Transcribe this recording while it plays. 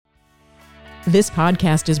This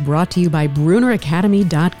podcast is brought to you by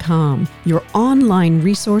BrunerAcademy.com, your online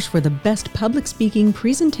resource for the best public speaking,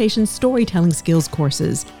 presentation, storytelling skills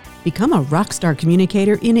courses. Become a rockstar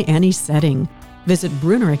communicator in any setting. Visit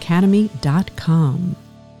BrunerAcademy.com.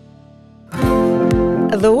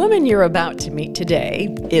 The woman you're about to meet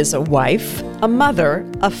today is a wife, a mother,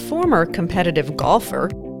 a former competitive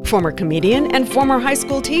golfer, former comedian, and former high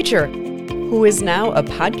school teacher, who is now a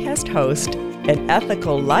podcast host, an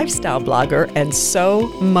ethical lifestyle blogger, and so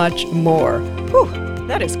much more. Whew,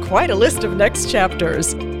 that is quite a list of next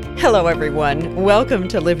chapters. Hello, everyone. Welcome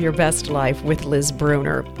to Live Your Best Life with Liz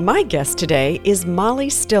Bruner. My guest today is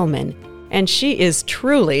Molly Stillman, and she is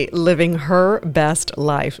truly living her best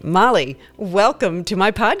life. Molly, welcome to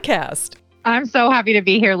my podcast. I'm so happy to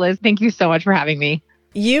be here, Liz. Thank you so much for having me.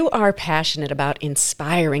 You are passionate about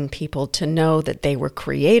inspiring people to know that they were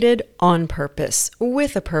created on purpose,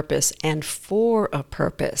 with a purpose, and for a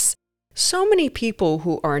purpose. So many people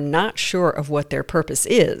who are not sure of what their purpose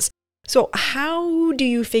is. So how do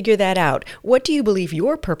you figure that out? What do you believe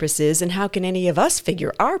your purpose is, and how can any of us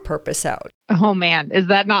figure our purpose out? Oh man, is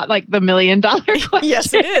that not like the $1 million question?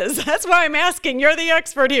 Yes, it is. That's why I'm asking. You're the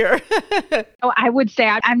expert here. Oh, I would say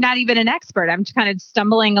I'm not even an expert. I'm kind of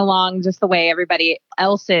stumbling along just the way everybody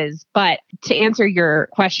else is. But to answer your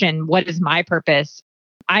question, what is my purpose?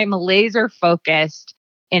 I'm laser focused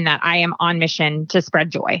in that I am on mission to spread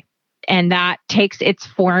joy. And that takes its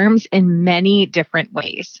forms in many different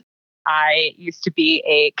ways. I used to be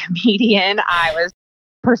a comedian. I was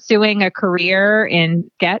pursuing a career in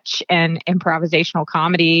sketch and improvisational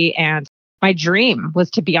comedy. And my dream was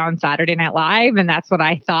to be on Saturday Night Live. And that's what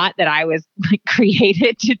I thought that I was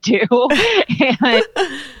created to do. And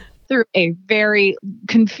through a very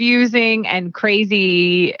confusing and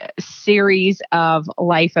crazy series of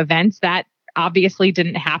life events, that obviously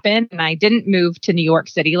didn't happen. And I didn't move to New York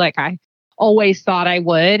City like I always thought I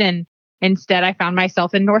would. And instead, I found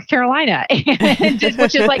myself in North Carolina,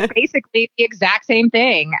 which is like basically the exact same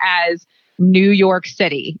thing as New York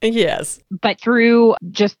City. Yes. But through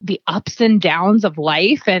just the ups and downs of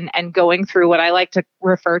life and going through what I like to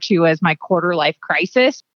refer to as my quarter life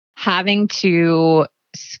crisis, having to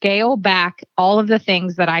scale back all of the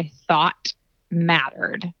things that I thought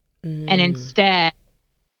mattered and instead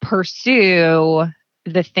pursue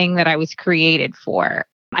the thing that I was created for.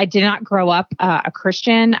 I did not grow up a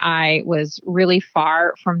Christian. I was really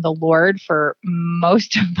far from the Lord for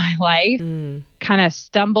most of my life, kind of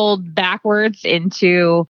stumbled backwards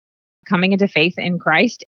into coming into faith in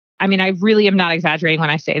Christ. I mean, I really am not exaggerating when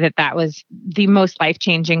I say that that was the most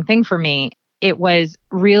life-changing thing for me. It was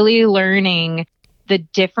really learning the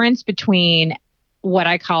difference between what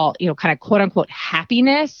I call, kind of quote unquote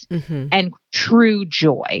happiness and true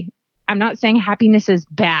joy. I'm not saying happiness is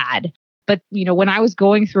bad. But, when I was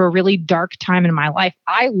going through a really dark time in my life,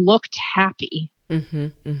 I looked happy.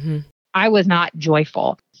 I was not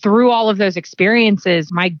joyful. Through all of those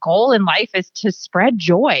experiences, my goal in life is to spread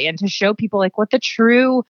joy and to show people like what the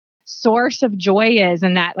true source of joy is.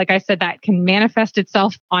 And that, like I said, that can manifest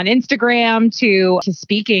itself on Instagram to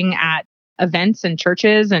speaking at events and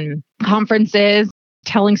churches and conferences,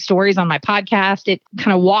 telling stories on my podcast. It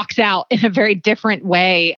kind of walks out in a very different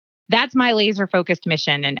way. That's my laser focused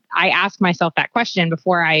mission. And I ask myself that question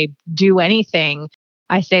before I do anything.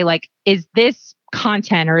 I say, like, is this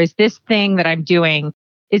content or is this thing that I'm doing,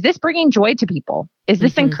 is this bringing joy to people? Is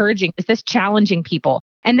this encouraging? Is this challenging people?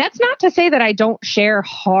 And that's not to say that I don't share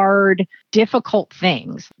hard, difficult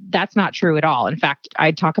things. That's not true at all. In fact,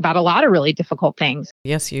 I talk about a lot of really difficult things.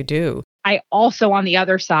 Yes, you do. I also, on the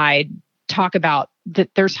other side, talk about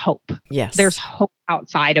that there's hope. Yes. There's hope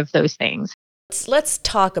outside of those things. Let's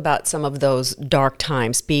talk about some of those dark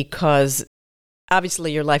times, because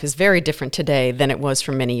obviously your life is very different today than it was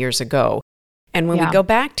from many years ago. And when we go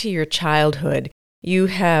back to your childhood, you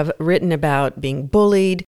have written about being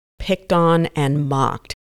bullied, picked on, and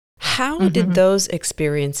mocked. How did those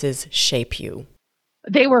experiences shape you?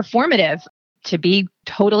 They were formative, to be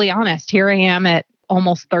totally honest. Here I am at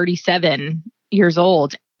almost 37 years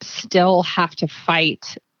old, still have to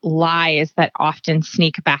fight lies that often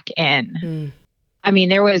sneak back in. I mean,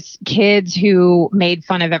 there was kids who made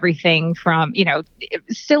fun of everything from,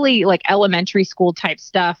 silly like elementary school type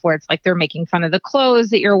stuff where it's like they're making fun of the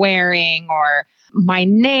clothes that you're wearing or my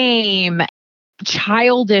name,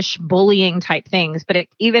 childish bullying type things. But it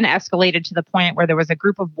even escalated to the point where there was a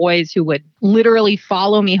group of boys who would literally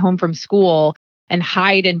follow me home from school and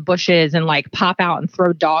hide in bushes and like pop out and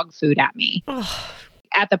throw dog food at me.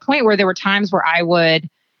 At the point where there were times where I would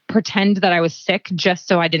pretend that I was sick just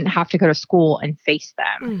so I didn't have to go to school and face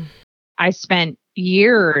them. I spent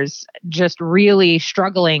years just really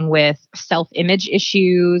struggling with self-image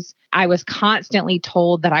issues. I was constantly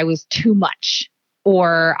told that I was too much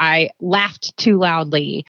or I laughed too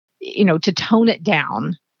loudly, to tone it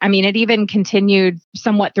down. I mean, it even continued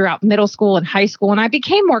somewhat throughout middle school and high school, and I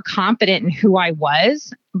became more confident in who I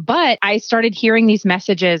was. But I started hearing these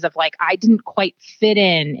messages of like, I didn't quite fit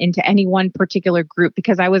into any one particular group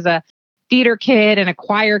because I was a theater kid and a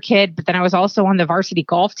choir kid, but then I was also on the varsity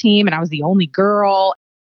golf team and I was the only girl.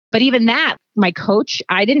 But even that, my coach,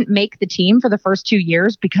 I didn't make the team for the first 2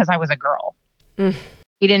 years because I was a girl.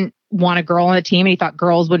 He didn't want a girl on the team and he thought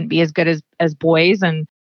girls wouldn't be as good as boys. And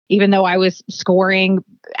even though I was scoring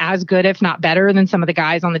as good, if not better than some of the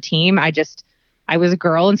guys on the team, I was a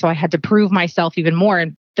girl. And so I had to prove myself even more.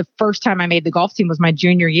 And the first time I made the golf team was my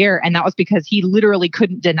junior year. And that was because he literally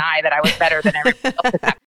couldn't deny that I was better than everyone else at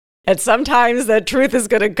that. And sometimes that truth is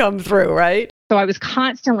going to come through, right? So I was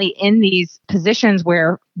constantly in these positions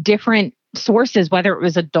where different sources, whether it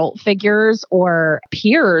was adult figures or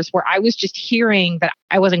peers, where I was just hearing that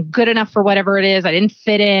I wasn't good enough for whatever it is. I didn't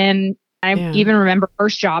fit in. I even remember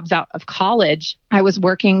first jobs out of college. I was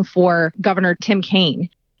working for Governor Tim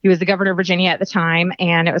Kaine. He was the governor of Virginia at the time.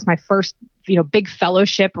 And it was my first, big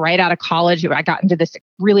fellowship right out of college. I got into this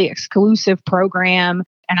really exclusive program.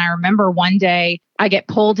 And I remember one day I get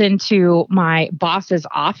pulled into my boss's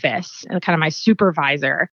office, kind of my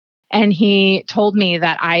supervisor. And he told me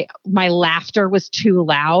that my laughter was too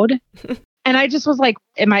loud. And I just was like,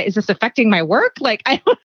 is this affecting my work?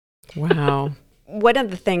 Wow. One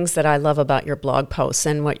of the things that I love about your blog posts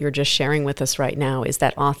and what you're just sharing with us right now is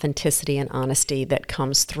that authenticity and honesty that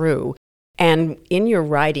comes through. And in your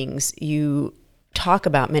writings, you talk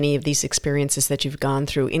about many of these experiences that you've gone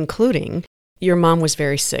through, including your mom was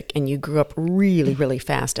very sick and you grew up really, really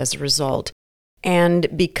fast as a result. And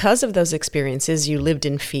because of those experiences, you lived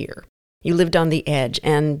in fear. You lived on the edge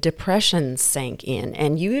and depression sank in.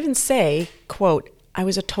 And you even say, quote, I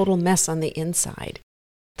was a total mess on the inside.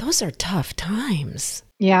 Those are tough times.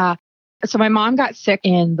 Yeah. So my mom got sick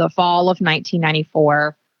in the fall of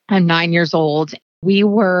 1994. I'm 9 years old. We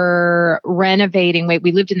were renovating.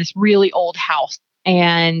 We lived in this really old house,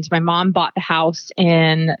 and my mom bought the house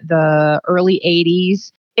in the early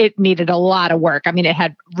 80s. It needed a lot of work. I mean, it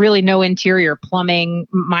had really no interior plumbing,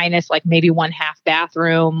 minus like maybe one half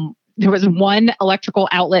bathroom. There was one electrical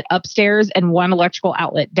outlet upstairs and one electrical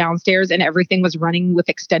outlet downstairs, and everything was running with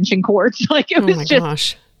extension cords. It was just,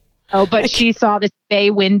 gosh. Oh, but she saw this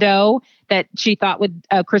bay window that she thought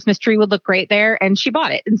a Christmas tree would look great there, and she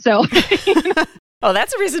bought it. And so, oh,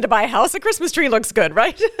 that's a reason to buy a house. A Christmas tree looks good,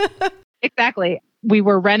 right? Exactly. We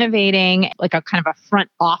were renovating like a kind of a front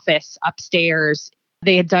office upstairs.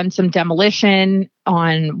 They had done some demolition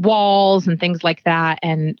on walls and things like that.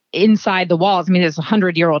 And inside the walls, I mean, it's a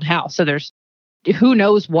 100-year-old house. So there's who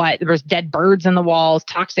knows what. There was dead birds in the walls,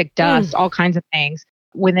 toxic dust, all kinds of things.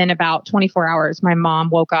 Within about 24 hours, my mom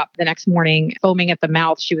woke up the next morning foaming at the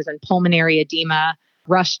mouth. She was in pulmonary edema,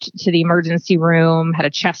 rushed to the emergency room, had a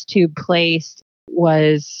chest tube placed,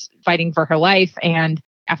 was fighting for her life. And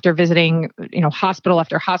after visiting, hospital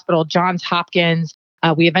after hospital, Johns Hopkins,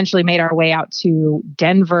 we eventually made our way out to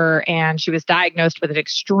Denver, and she was diagnosed with an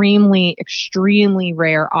extremely, extremely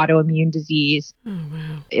rare autoimmune disease. Oh,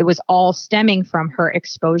 wow. It was all stemming from her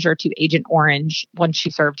exposure to Agent Orange when she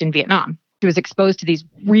served in Vietnam. She was exposed to these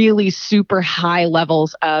really super high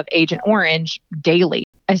levels of Agent Orange daily.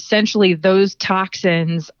 Essentially, those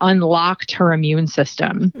toxins unlocked her immune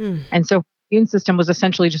system. And so her immune system was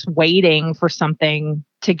essentially just waiting for something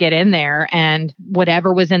to get in there, and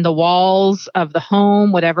whatever was in the walls of the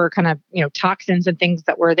home, whatever kind of, toxins and things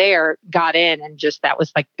that were there got in, and just that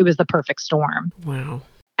was it was the perfect storm. Wow.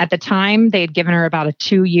 At the time, they had given her about a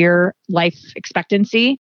 2-year life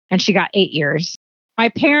expectancy, and she got 8 years. My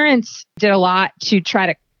parents did a lot to try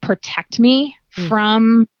to protect me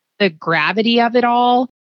from the gravity of it all.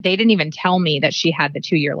 They didn't even tell me that she had the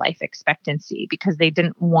 2-year life expectancy because they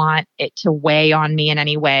didn't want it to weigh on me in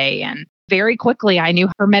any way. And very quickly, I knew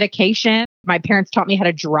her medication. My parents taught me how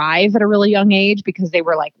to drive at a really young age because they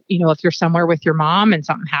were like, if you're somewhere with your mom and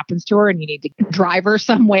something happens to her and you need to drive her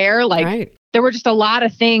somewhere, There were just a lot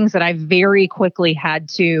of things that I very quickly had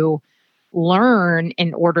to learn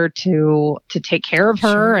in order to take care of her.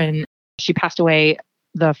 Sure. And she passed away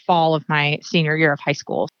the fall of my senior year of high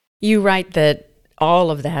school. You write that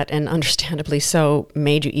all of that, and understandably so,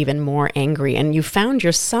 made you even more angry. And you found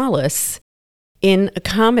your solace in a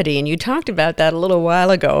comedy. And you talked about that a little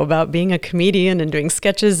while ago, about being a comedian and doing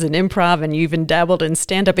sketches and improv, and you even dabbled in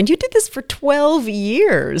stand-up. And you did this for 12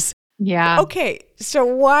 years. Yeah. Okay, so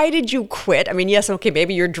why did you quit? I mean, yes, okay,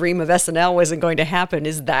 maybe your dream of SNL wasn't going to happen.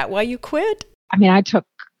 Is that why you quit? I took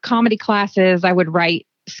comedy classes. I would write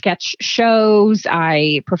sketch shows.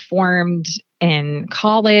 I performed in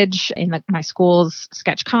college in my school's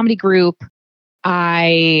sketch comedy group.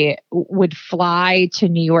 I would fly to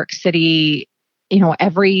New York City,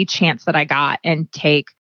 every chance that I got and take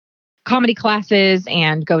comedy classes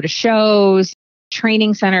and go to shows,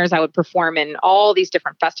 training centers. I would perform in all these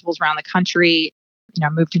different festivals around the country. I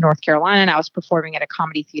moved to North Carolina and I was performing at a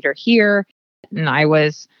comedy theater here. And I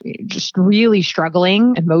was just really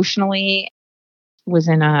struggling emotionally, was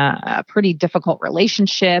in a pretty difficult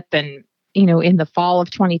relationship. And, in the fall of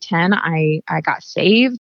 2010, I got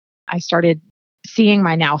saved. I started seeing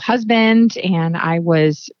my now husband, and I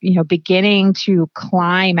was, beginning to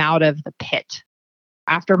climb out of the pit.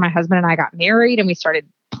 After my husband and I got married and we started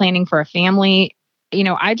planning for a family,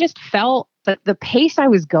 I just felt that the pace I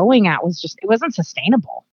was going at it wasn't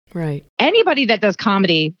sustainable. Right. Anybody that does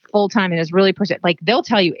comedy full time and is really they'll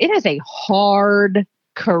tell you it is a hard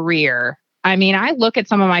career. I look at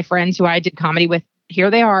some of my friends who I did comedy with. Here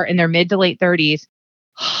they are in their mid to late 30s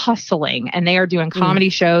hustling, and they are doing comedy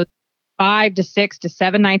shows 5 to 6 to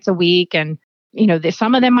 7 nights a week. And,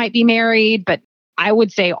 some of them might be married, but I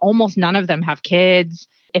would say almost none of them have kids.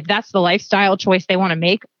 If that's the lifestyle choice they want to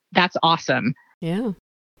make, that's awesome. Yeah.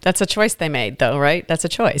 That's a choice they made though, right? That's a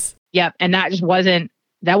choice. Yep. And that wasn't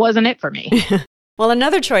it for me. Well,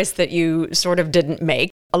 another choice that you sort of didn't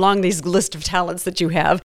make along these list of talents that you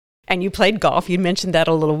have, and you played golf. You mentioned that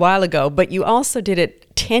a little while ago, but you also did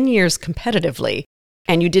it 10 years competitively,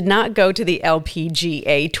 and you did not go to the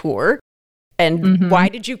LPGA tour. And why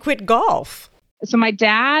did you quit golf? So my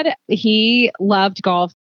dad, he loved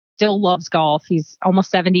golf, still loves golf. He's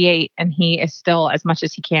almost 78 and he is still, as much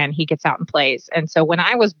as he can, he gets out and plays. And so when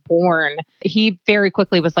I was born, he very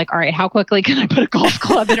quickly was like, all right, how quickly can I put a golf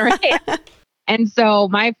club in her hand? And so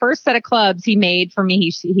my first set of clubs he made for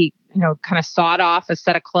me, he kind of sawed off a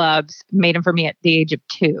set of clubs, made them for me at the age of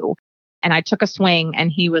 2. And I took a swing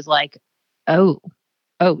and he was like, oh,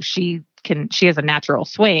 she has a natural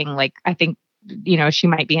swing. Like, I think, she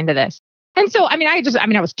might be into this. And so, I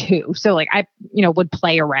was 2. So I would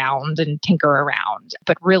play around and tinker around,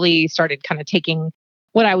 but really started kind of taking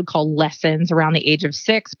what I would call lessons around the age of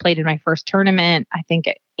 6, played in my first tournament, I think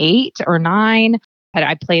at 8 or 9.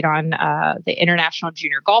 I played on the International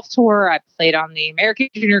Junior Golf Tour. I played on the American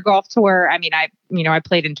Junior Golf Tour. I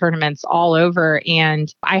played in tournaments all over,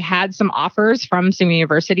 and I had some offers from some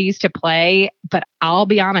universities to play, but I'll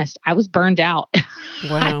be honest, I was burned out.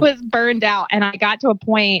 Wow. I was burned out. And I got to a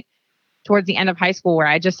point towards the end of high school where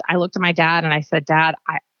I looked at my dad and I said, Dad,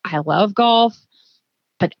 I love golf,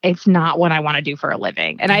 but it's not what I want to do for a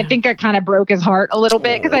living. And I think I kind of broke his heart a little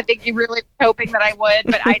bit because I think he really was hoping that I would,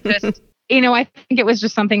 but I just... I think it was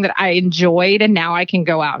just something that I enjoyed, and now I can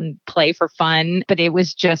go out and play for fun. But it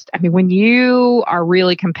was just, when you are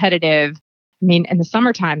really competitive, in the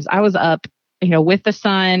summer times, I was up, with the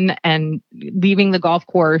sun and leaving the golf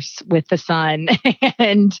course with the sun.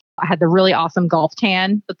 And I had the really awesome golf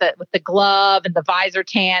tan with the glove and the visor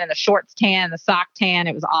tan and the shorts tan and the sock tan.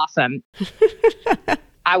 It was awesome.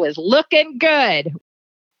 I was looking good.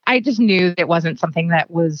 I just knew it wasn't something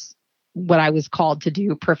that was what I was called to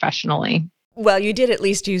do professionally. Well, you did at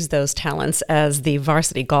least use those talents as the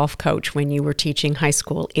varsity golf coach when you were teaching high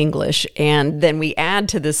school English. And then we add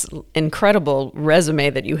to this incredible resume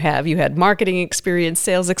that you have. You had marketing experience,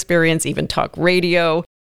 sales experience, even talk radio.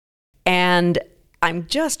 And I'm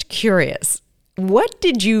just curious, what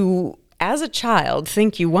did you, as a child,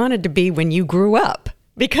 think you wanted to be when you grew up?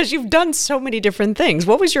 Because you've done so many different things.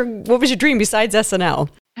 What was your dream besides SNL?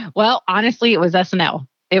 Well, honestly, it was SNL.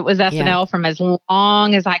 It was SNL from as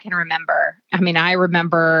long as I can remember. I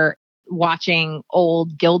remember watching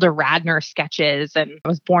old Gilda Radner sketches, and I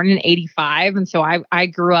was born in 85. And so I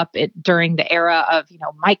grew up during the era of,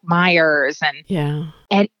 Mike Myers and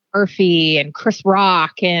Eddie Murphy and Chris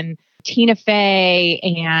Rock and Tina Fey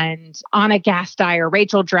and Anna Gasteyer,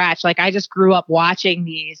 Rachel Dratch. I just grew up watching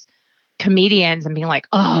these comedians and being like,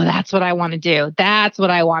 oh, that's what I want to do. That's what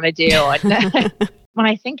I want to do. And when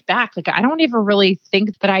I think back, I don't even really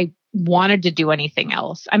think that I wanted to do anything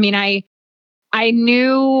else. I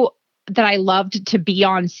knew that I loved to be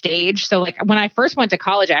on stage. So when I first went to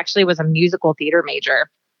college, I actually was a musical theater major.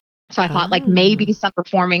 So I thought maybe some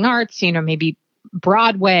performing arts, maybe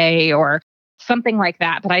Broadway or something like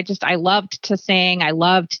that. But I loved to sing. I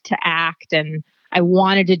loved to act, and I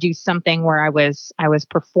wanted to do something where I was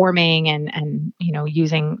performing and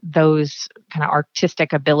using those kind of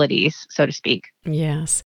artistic abilities, so to speak.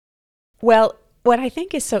 Yes. Well, what I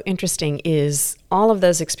think is so interesting is all of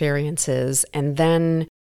those experiences, and then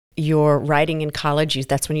your writing in college,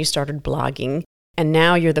 that's when you started blogging. And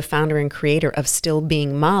now you're the founder and creator of Still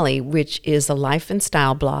Being Molly, which is a life and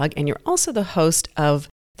style blog. And you're also the host of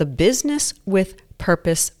the Business with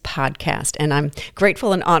Purpose podcast. And I'm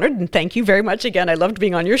grateful and honored. And thank you very much again. I loved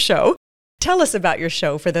being on your show. Tell us about your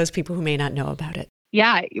show for those people who may not know about it.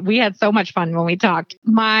 Yeah, we had so much fun when we talked.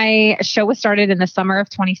 My show was started in the summer of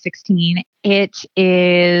 2016. It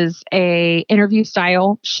is a interview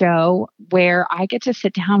style show where I get to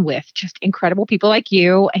sit down with just incredible people like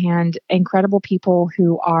you and incredible people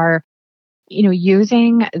who are,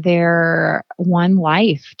 using their one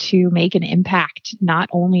life to make an impact, not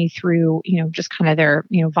only through, just kind of their,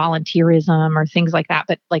 volunteerism or things like that,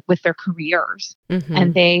 but like with their careers. Mm-hmm.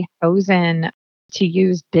 And they chosen to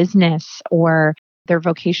use business or their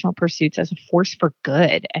vocational pursuits as a force for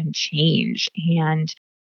good and change. And,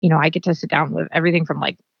 I get to sit down with everything from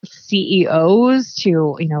like CEOs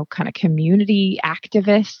to, kind of community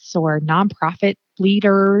activists or nonprofit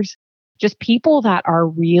leaders, just people that are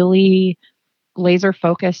really laser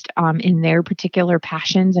focused in their particular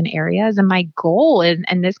passions and areas. And my goal,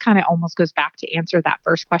 and this kind of almost goes back to answer that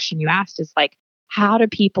first question you asked, is like, how do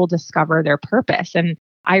people discover their purpose? And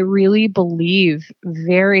I really believe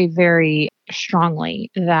very, very strongly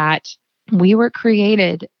that we were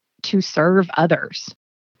created to serve others,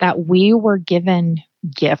 that we were given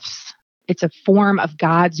gifts. It's a form of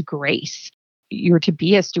God's grace. You're to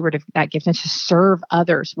be a steward of that gift and to serve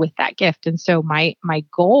others with that gift. And so my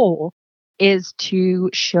goal is to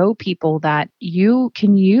show people that you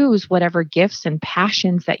can use whatever gifts and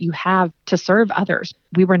passions that you have to serve others.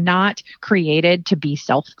 We were not created to be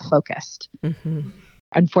self-focused. Mm-hmm.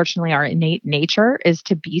 Unfortunately, our innate nature is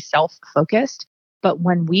to be self-focused. But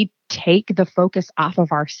when we take the focus off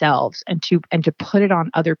of ourselves and to put it on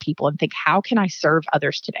other people and think, how can I serve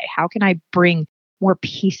others today? How can I bring more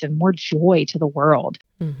peace and more joy to the world?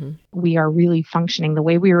 Mm-hmm. We are really functioning the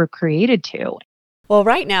way we were created to. Well,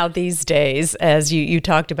 right now, these days, as you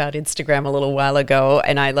talked about Instagram a little while ago,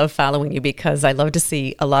 and I love following you because I love to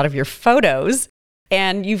see a lot of your photos,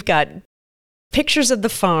 and you've got pictures of the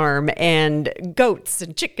farm and goats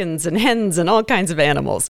and chickens and hens and all kinds of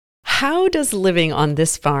animals. How does living on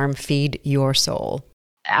this farm feed your soul?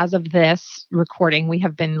 As of this recording, we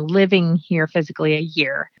have been living here physically a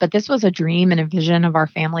year, but this was a dream and a vision of our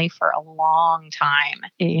family for a long time.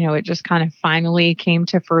 It just kind of finally came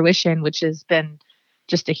to fruition, which has been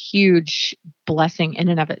just a huge blessing in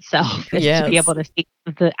and of itself, yes, to be able to see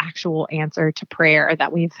the actual answer to prayer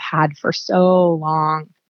that we've had for so long.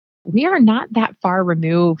 We are not that far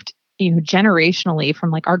removed, generationally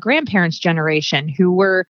from like our grandparents' generation, who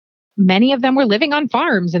were, many of them were living on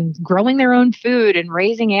farms and growing their own food and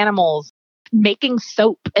raising animals, making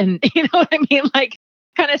soap. And you know what I mean? Like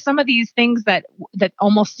kind of some of these things that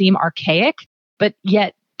almost seem archaic, but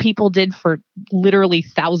yet people did for literally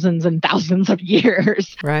thousands and thousands of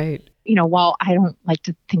years. Right. While I don't like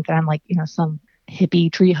to think that I'm like, some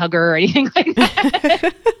hippie tree hugger or anything like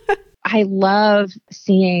that. I love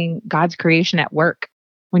seeing God's creation at work.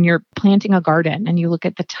 When you're planting a garden and you look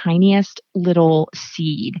at the tiniest little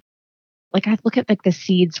seed, like I look at like the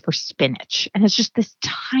seeds for spinach and it's just this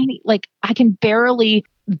tiny, like I can barely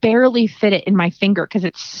fit it in my finger because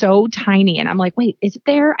it's so tiny. And I'm like, wait, is it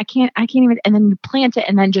there? I can't even. And then you plant it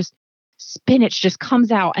and then just spinach just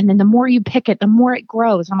comes out. And then the more you pick it, the more it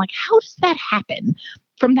grows. I'm like, how does that happen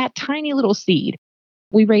from that tiny little seed?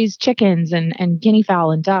 We raise chickens and guinea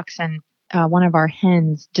fowl and ducks, and one of our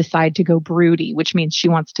hens decided to go broody, which means she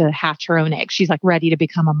wants to hatch her own eggs. She's like ready to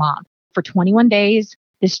become a mom. For 21 days,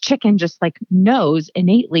 this chicken just like knows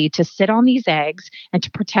innately to sit on these eggs and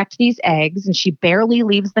to protect these eggs. And she barely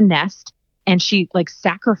leaves the nest, and she like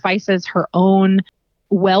sacrifices her own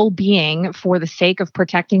well-being for the sake of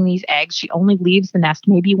protecting these eggs. She only leaves the nest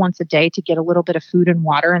maybe once a day to get a little bit of food and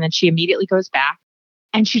water. And then she immediately goes back.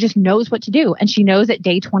 And she just knows what to do. And she knows at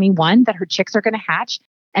day 21 that her chicks are going to hatch.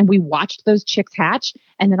 And we watched those chicks hatch.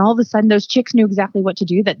 And then all of a sudden, those chicks knew exactly what to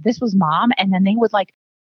do, that this was mom. And then they would like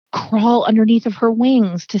crawl underneath of her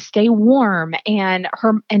wings to stay warm. And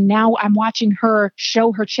now I'm watching her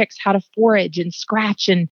show her chicks how to forage and scratch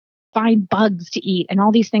and find bugs to eat and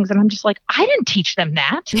all these things. And I'm just like, I didn't teach them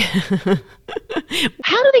that.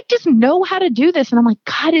 How do they just know how to do this? And I'm like,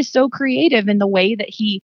 God is so creative in the way that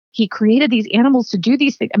he created these animals to do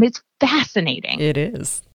these things. I mean, it's fascinating. It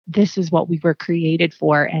is. This is what we were created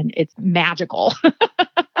for, and it's magical. All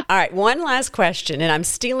right, one last question, and I'm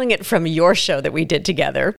stealing it from your show that we did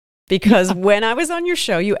together, because when I was on your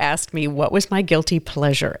show, you asked me what was my guilty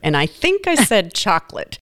pleasure, and I think I said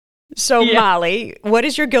chocolate. So, yeah. Molly, what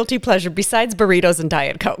is your guilty pleasure besides burritos and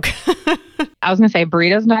Diet Coke? I was going to say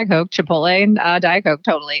burritos and Diet Coke, Chipotle and Diet Coke,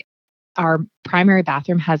 totally. Our primary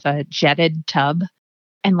bathroom has a jetted tub.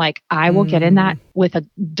 And like, I will get in that with a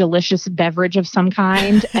delicious beverage of some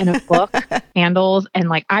kind and a book, candles. And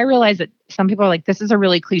like, I realize that some people are like, this is a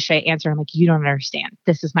really cliche answer. I'm like, you don't understand.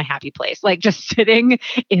 This is my happy place. Like just sitting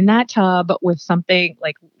in that tub with something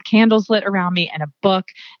like candles lit around me and a book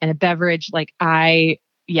and a beverage. Like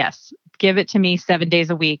yes, give it to me 7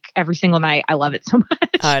 days a week, every single night. I love it so much.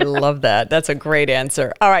 I love that. That's a great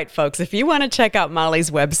answer. All right, folks, if you want to check out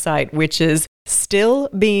Molly's website, which is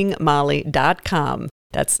stillbeingmolly.com,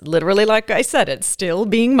 that's literally like I said, it's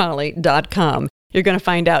stillbeingmolly.com. You're going to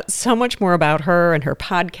find out so much more about her and her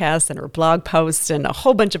podcast and her blog posts and a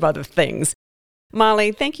whole bunch of other things.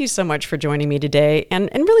 Molly, thank you so much for joining me today and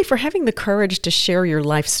really for having the courage to share your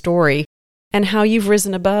life story and how you've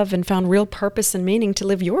risen above and found real purpose and meaning to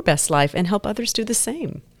live your best life and help others do the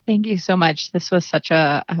same. Thank you so much. This was such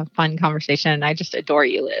a fun conversation, and I just adore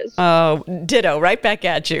you, Liz. Oh, ditto, right back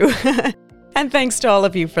at you. And thanks to all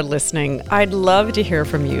of you for listening. I'd love to hear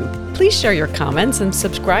from you. Please share your comments and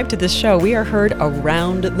subscribe to this show. We are heard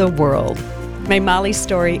around the world. May Molly's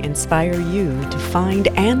story inspire you to find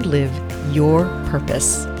and live your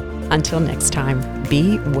purpose. Until next time,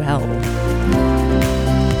 be well.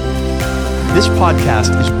 This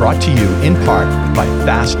podcast is brought to you in part by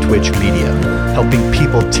Fast Twitch Media, helping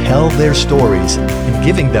people tell their stories and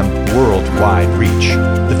giving them worldwide reach.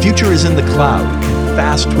 The future is in the cloud, and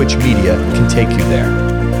Fast Twitch Media can take you there.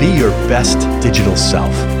 Be your best digital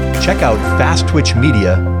self. Check out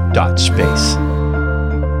fasttwitchmedia.space.